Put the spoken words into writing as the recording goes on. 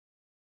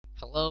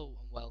Hello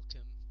and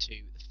welcome to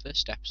the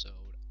first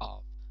episode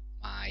of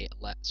my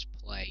Let's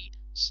Play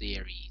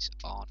series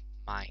on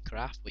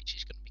Minecraft, which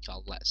is going to be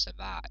called Let's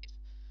Survive.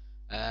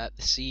 The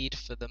seed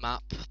for the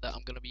map that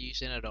I'm going to be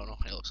using, I don't know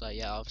what it looks like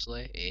yet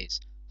obviously,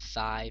 is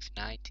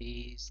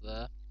 590s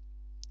there.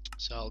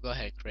 So I'll go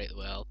ahead and create the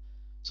world.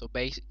 So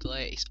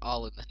basically it's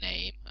all in the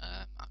name.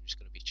 I'm just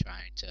going to be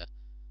trying to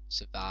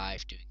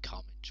survive doing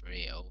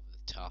commentary over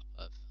the top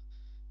of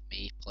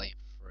me playing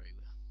through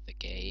the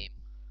game.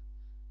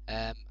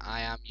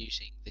 I am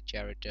using the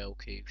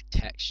Jeridoku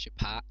texture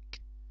pack,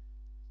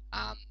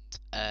 and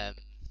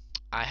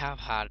I have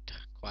had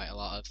quite a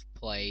lot of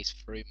plays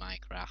through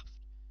Minecraft,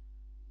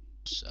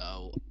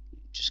 so I'm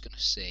just gonna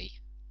see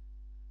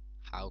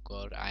how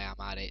good I am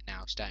at it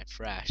now, starting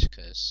fresh,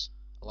 because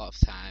a lot of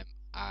time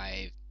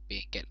I've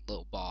been getting a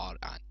little bored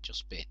and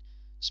just been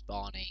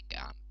spawning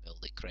and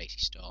building crazy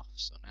stuff.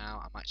 So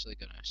now I'm actually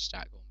gonna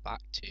start going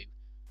back to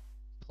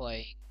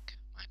playing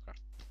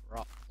Minecraft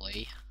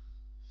properly.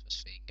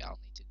 First thing I'll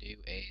need to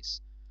do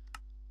is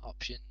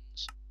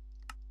options,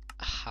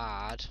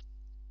 hard.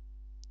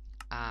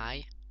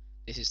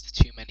 This is the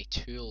too many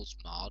tools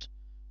mod,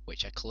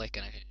 which I click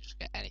and I can just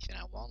get anything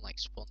I want, like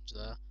sponge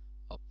there.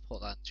 I'll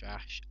put that in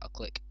trash. I'll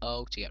click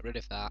O to get rid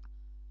of that,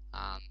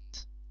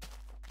 and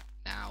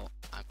now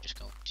I'm just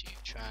going to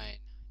try and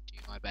do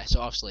my best.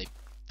 So obviously,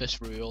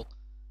 first rule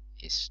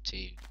is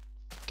to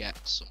get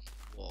some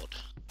wood.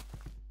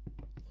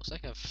 Looks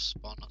like I've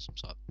spawned on some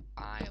sort of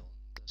island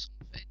or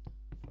something.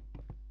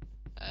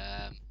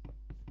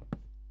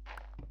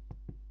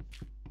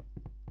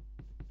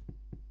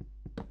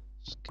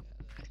 Let's get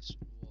this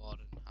wood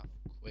and have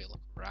a quick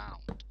look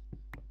around.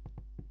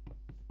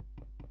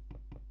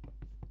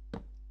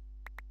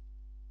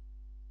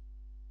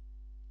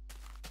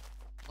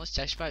 Let's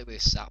test about the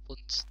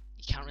saplings.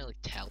 You can't really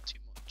tell too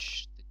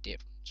much the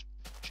difference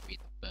between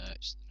the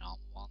birch, the normal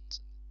ones,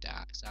 and the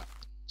dark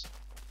saplings.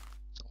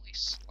 It's only a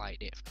slight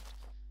difference.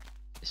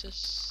 This is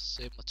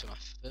similar to my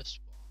first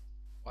one.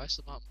 Why is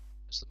the map?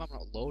 Is the map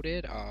not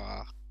loaded,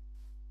 or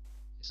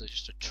is it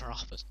just a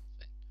drop or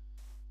something?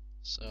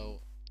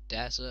 So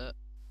desert.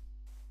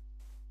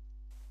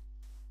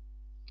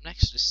 I'm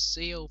next to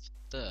sea over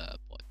there,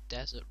 but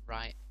desert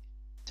right.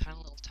 Tiny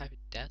little type of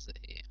desert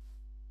here.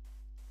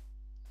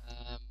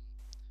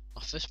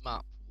 My first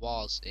map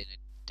was in a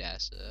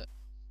desert,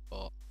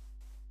 but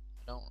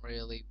I don't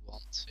really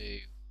want to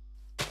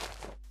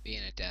be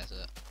in a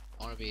desert.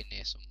 I want to be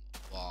near some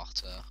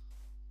water.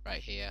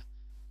 Right here.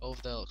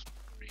 Over there looks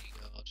pretty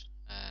good.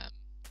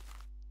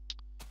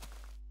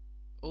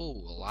 Oh,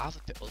 lava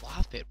pit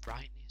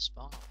right near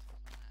spawn.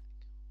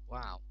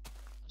 Wow,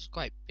 that's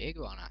quite a big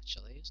one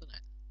actually, isn't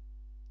it?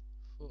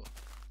 Whew.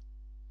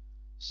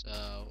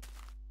 So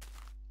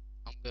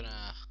I'm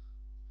gonna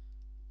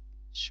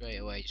straight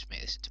away just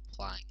make this into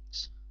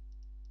planks.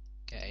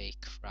 Get a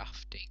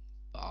crafting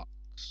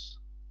box.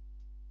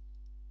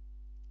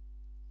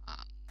 And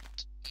where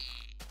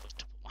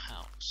to put my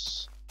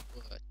house?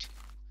 Where to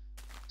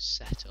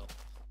set up?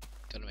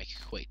 Gotta make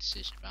a quick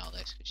decision about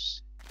this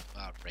because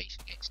we are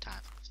racing against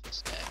time for the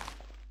first day.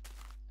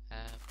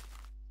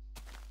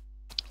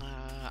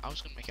 I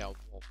was gonna make it a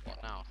wall,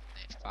 but now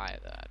I fire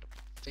there. I don't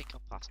think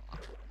I'll pass on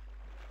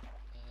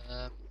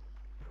that.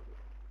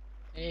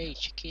 Hey,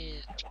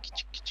 chicken,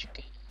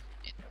 chicken,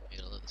 in the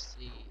middle of the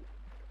sea.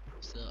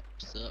 What's up?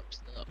 What's up?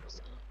 What's up? What's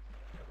up?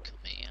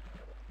 Come here.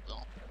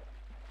 Don't.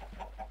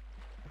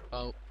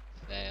 Oh,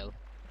 fail.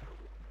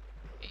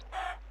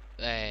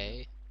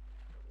 Hey.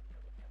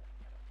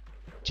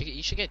 Chicken,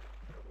 you should get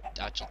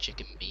actual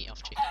chicken meat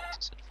off chickens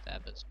instead of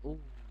feathers. Ooh.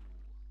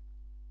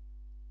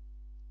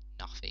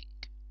 Nothing.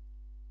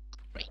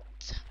 Great.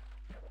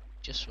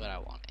 Just what I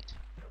wanted.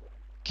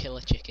 Kill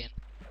a chicken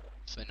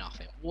for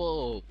nothing.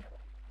 Whoa.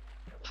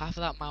 Half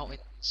of that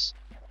mountain's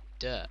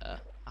dirt.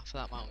 Half of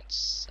that mountain's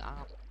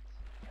sand.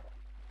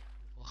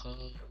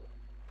 Whoa.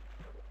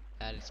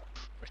 That is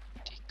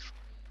pretty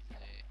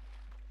crazy.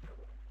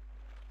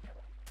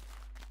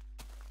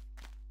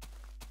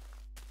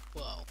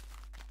 Whoa.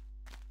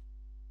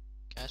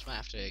 Guys might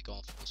have to go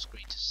on full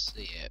screen to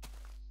see it.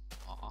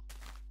 Aw.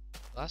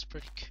 That's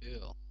pretty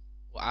cool.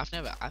 Well, I've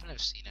never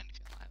seen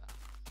anything like that.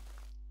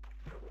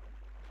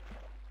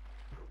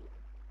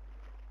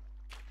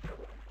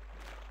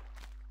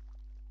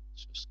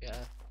 Let's just get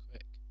a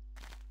quick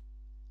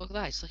look at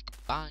that. It's like a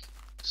bank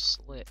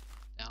slit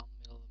down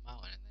the middle of the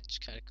mountain, and then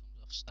just kind of comes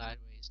off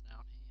sideways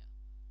down here.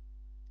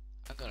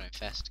 I'm gonna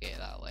investigate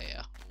that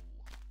later. Ooh.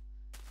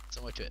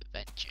 Somewhere to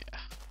adventure.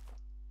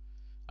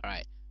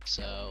 Alright,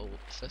 so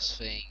first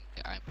thing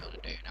I'm gonna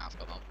do now I've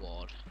got my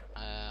wood.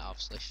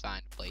 Obviously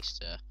find a place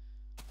to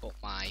put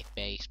my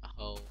base, my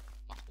home,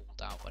 my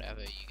holdout,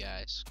 whatever you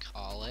guys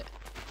call it.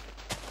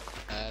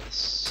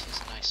 This is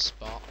a nice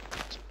spot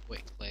to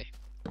quickly.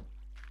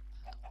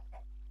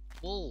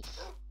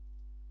 Wolf!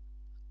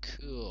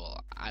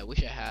 Cool. I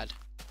wish I had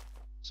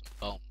some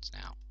bones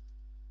now.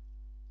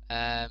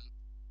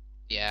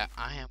 Yeah,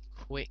 I am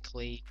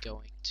quickly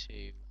going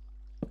to,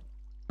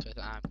 because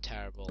I'm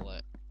terrible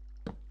at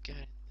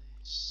getting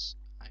this,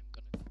 I'm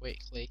gonna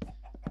quickly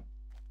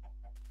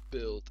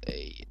build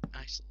a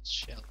nice little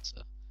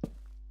shelter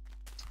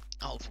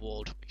out of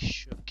wood, which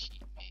should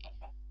keep me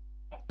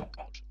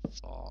good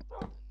for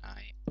the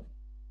night.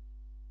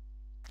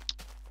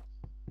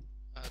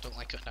 I don't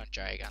like cutting down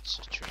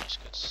gigantic trees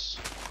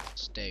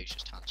because Dave's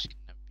just hands can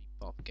never be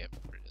bothered getting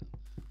rid of them.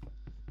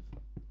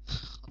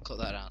 I'll cut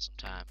that down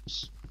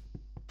sometimes.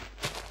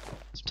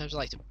 Sometimes I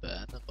like to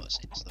burn them, but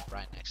since they're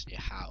right next to your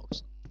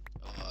house,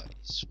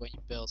 it's when you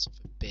build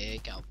something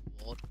big out of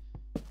wood,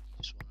 you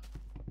just want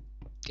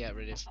to get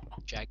rid of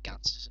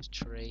gigantic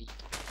tree.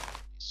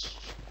 It's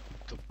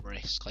a good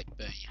risk, like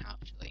burning your house.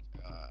 You're like,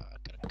 I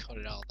gotta cut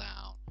it all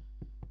down.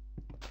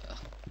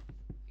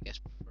 It gets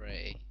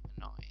pretty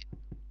annoying.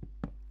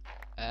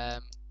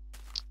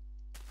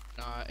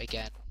 No,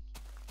 again,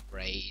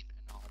 rain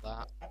and all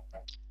that.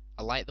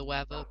 I like the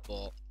weather,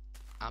 but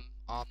I'm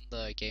on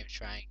the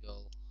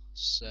TheGamersTriangle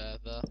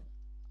server.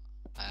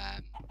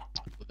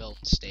 We're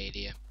building a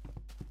stadium,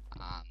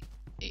 and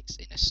it's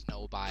in a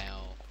snow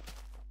biome,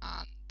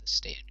 and the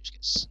stadium just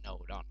gets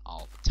snowed on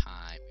all the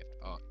time.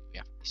 We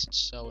have to be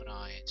so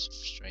annoying, it's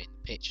frustrating.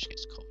 The pitch just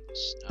gets covered in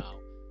snow.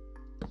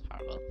 It's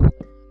horrible.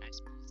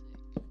 Nice music.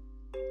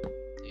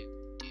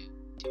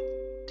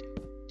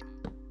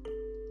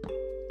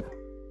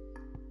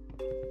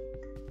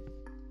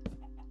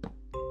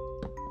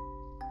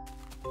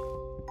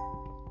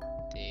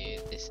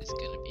 Dude, this is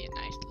gonna be a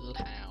nice little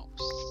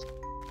house.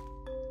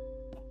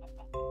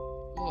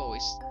 Whoa,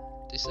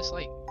 is this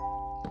like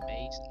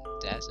amazing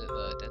desert here?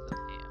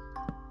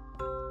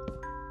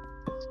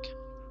 It's kind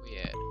of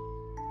weird.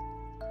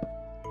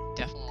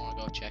 Definitely want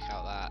to go check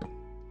out that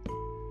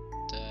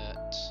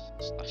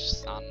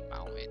dirt/sand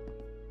mountain.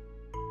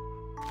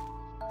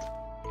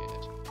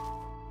 Weird.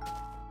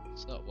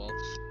 It's not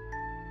wolf.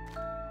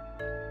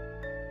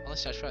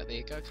 Unless that's right,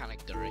 they go kind of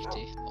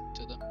gritty look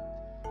to them.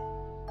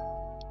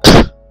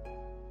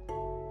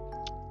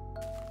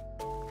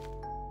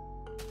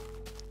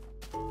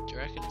 Do you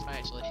reckon if I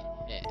actually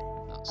hit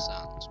that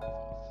sand before it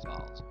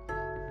falls? I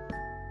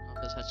don't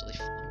know if it's actually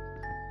falling.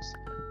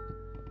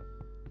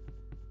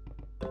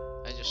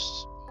 I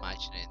just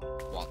imagining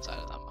one side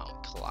of that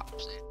mountain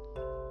collapsing.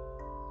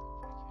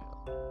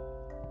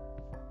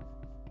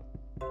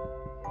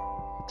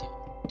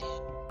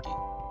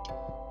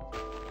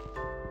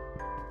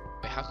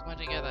 Wait, how come I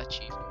didn't get that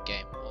achievement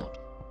game mode?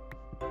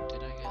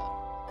 Did I get that?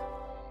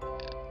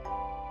 Yeah.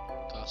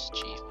 Cost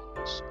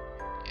achievements.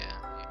 Yeah,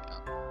 there you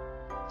go.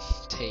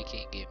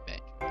 Taking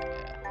inventory,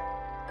 yeah.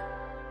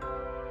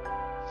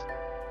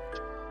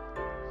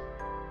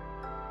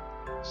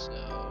 So,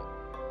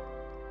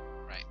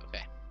 right,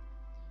 okay.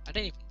 I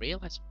didn't even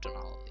realise I've done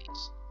all of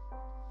these.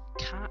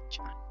 Catch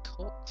and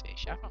cook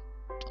fish. I haven't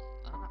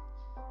done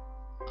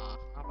that.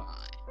 Have I?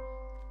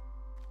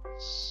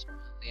 So,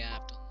 yeah,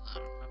 I've done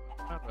that.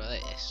 I remember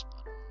this, but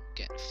I'm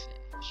getting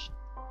fish.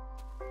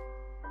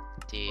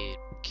 Dude,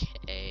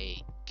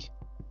 cake.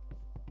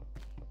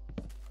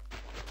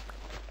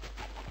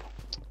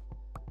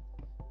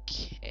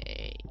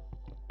 Cake.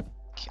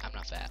 I'm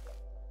not fat.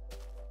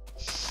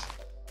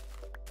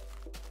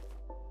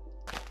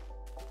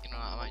 You know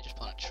what, I might just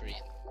plant a tree in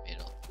the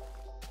middle.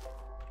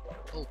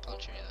 Oh,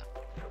 plant a tree there.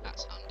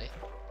 That's handy.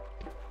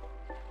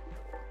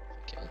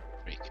 Okay,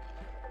 pretty cool.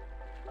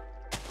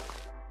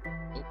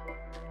 Oh.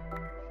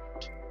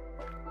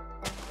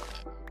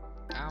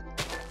 Damn.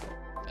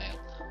 Fail.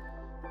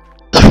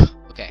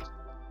 Okay.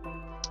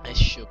 This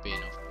should be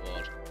enough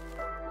wood.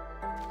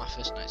 My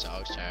first nights are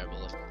always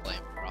terrible if I'm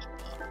playing proper.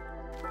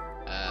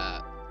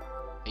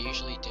 I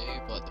usually do,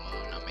 but at the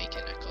moment I'm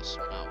making a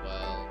custom map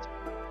world.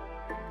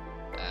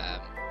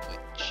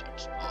 Which I'm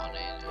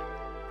spawning and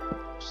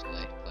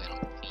obviously playing on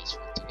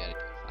peaceful to get it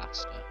go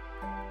faster.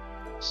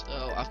 So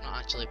I've not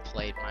actually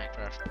played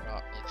Minecraft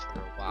properly for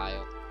a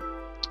while.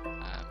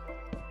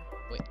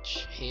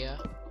 Which here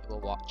you were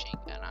watching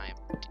and I'm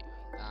doing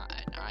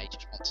that, and I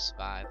just want to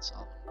survive, that's all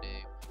I want to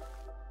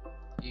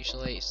do.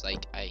 Usually it's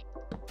like I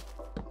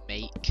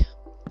make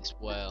this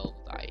world,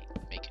 I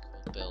make a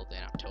cool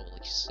building, I'm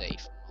totally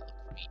safe from all the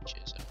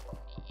creatures, I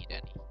don't need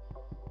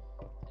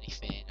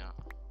anything anymore,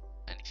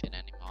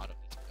 I don't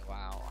need to go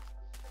out.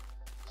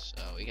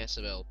 So it gets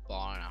a bit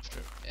boring after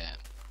a bit,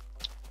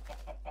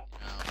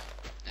 you know,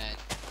 and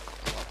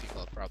a lot of people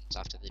have problems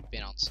after they've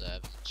been on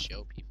servers and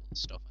show people the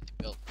stuff and they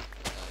build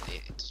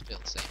it just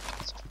feels the same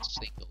as a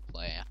single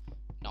player,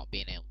 not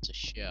being able to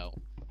show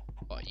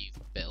what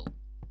you've built.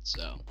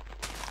 So,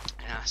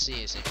 and I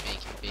see as in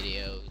making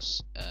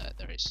videos,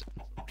 there is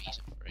a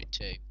reason for it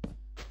too.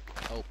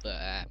 I hope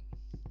that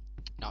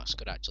Nox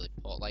could actually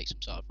put like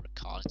some sort of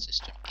recording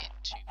system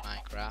into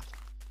Minecraft.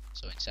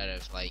 So instead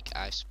of like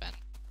I spent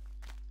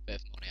a bit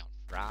of money on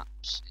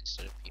fraps,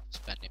 instead of people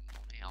spending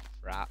money on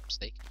fraps,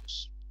 they can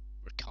just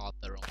record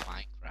their own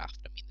Minecraft.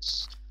 I mean,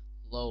 there's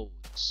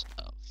loads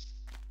of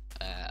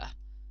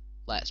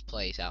let's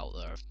plays out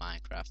there of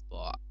Minecraft,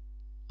 but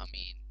I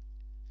mean,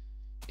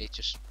 it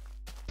just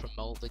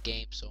promote the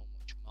game so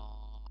much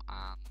more,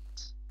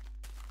 and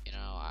you know,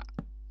 I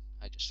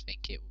just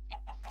think it would be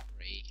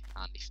pretty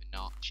handy for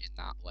Notch in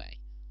that way.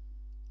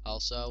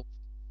 Also,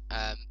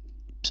 um,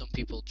 some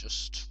people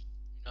just,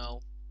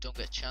 don't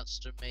get a chance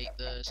to make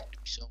this. It's gonna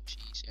be so much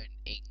easier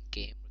in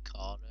in-game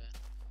recorder,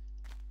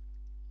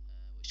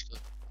 which goes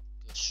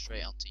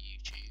straight onto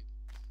YouTube.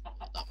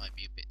 Well, that might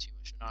be a bit too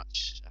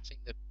much. I think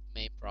the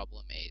main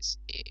problem is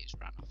it is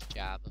ran off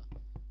Java,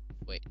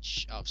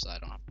 which obviously I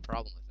don't have a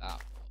problem with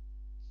that,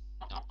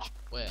 but Notch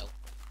will,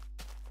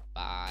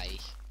 by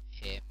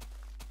him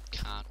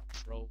can't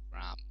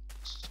program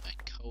and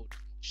code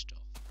much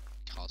stuff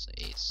because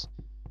it is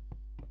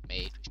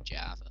made with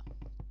Java.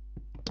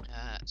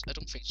 So I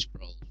don't think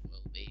scrolls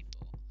will be,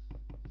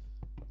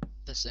 but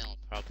that's the only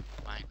problem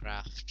with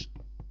Minecraft.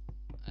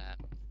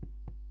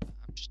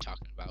 I'm just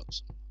talking about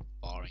some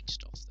boring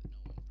stuff that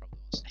no one probably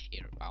wants to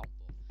hear about,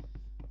 but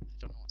I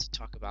don't know what to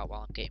talk about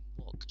while I'm getting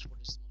bored, because what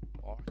is the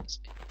most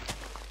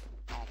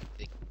boring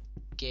thing on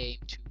the game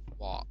to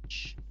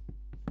watch?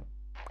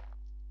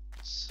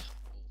 So,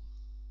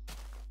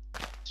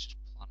 let's just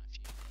plan a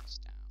few things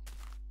down.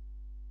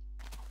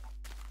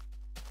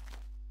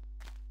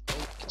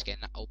 Oh, it's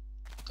getting that. Oh,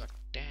 god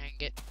dang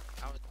it.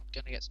 I was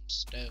gonna get some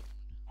stone.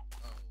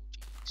 Oh,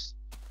 jeez.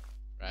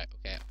 Right,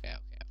 okay. Don't panic.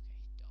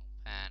 Don't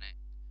panic.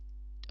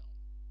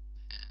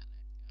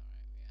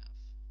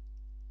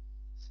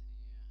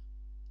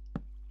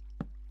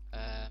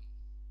 Alright,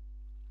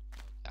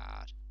 we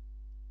have.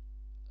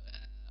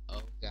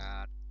 Oh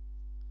god.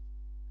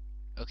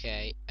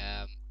 Okay,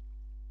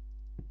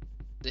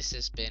 this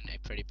has been a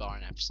pretty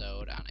boring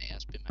episode, and it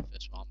has been my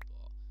first one,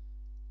 but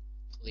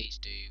please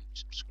do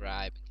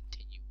subscribe and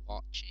continue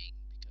watching,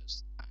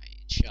 because I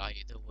assure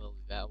you there will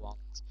be better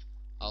ones.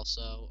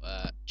 Also,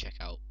 check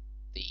out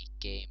the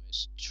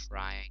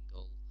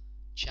TheGamersTriangle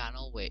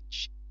channel,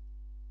 which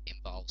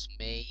involves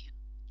me,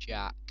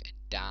 Jack, and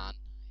Dan,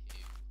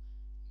 who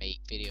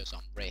make videos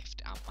on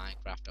Rift and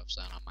Minecraft,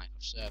 obviously on our Minecraft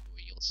server,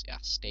 where you'll see our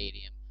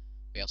stadium.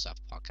 We also have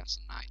a podcast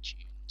on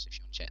iTunes if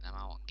you want to check them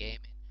out on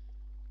gaming.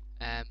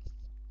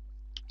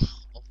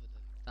 Other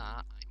than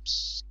that, I'm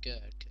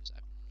scared because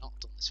I've not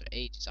done this for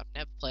ages. I've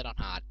never played on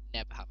hard.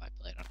 Never have I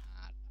played on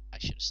hard. I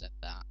should have said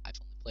that. I've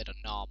only played on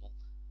normal.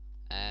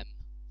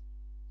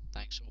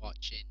 Thanks for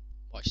watching.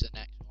 Watch the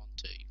next one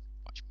too.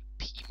 Watch me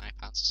pee my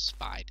pants as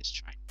spiders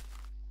try and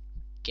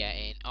get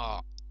in.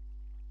 Oh,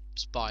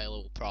 spoiler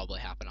will probably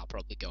happen. I'll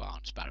probably go out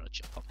and spider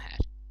jump on my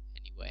head.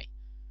 Anyway,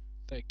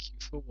 thank you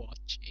for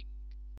watching.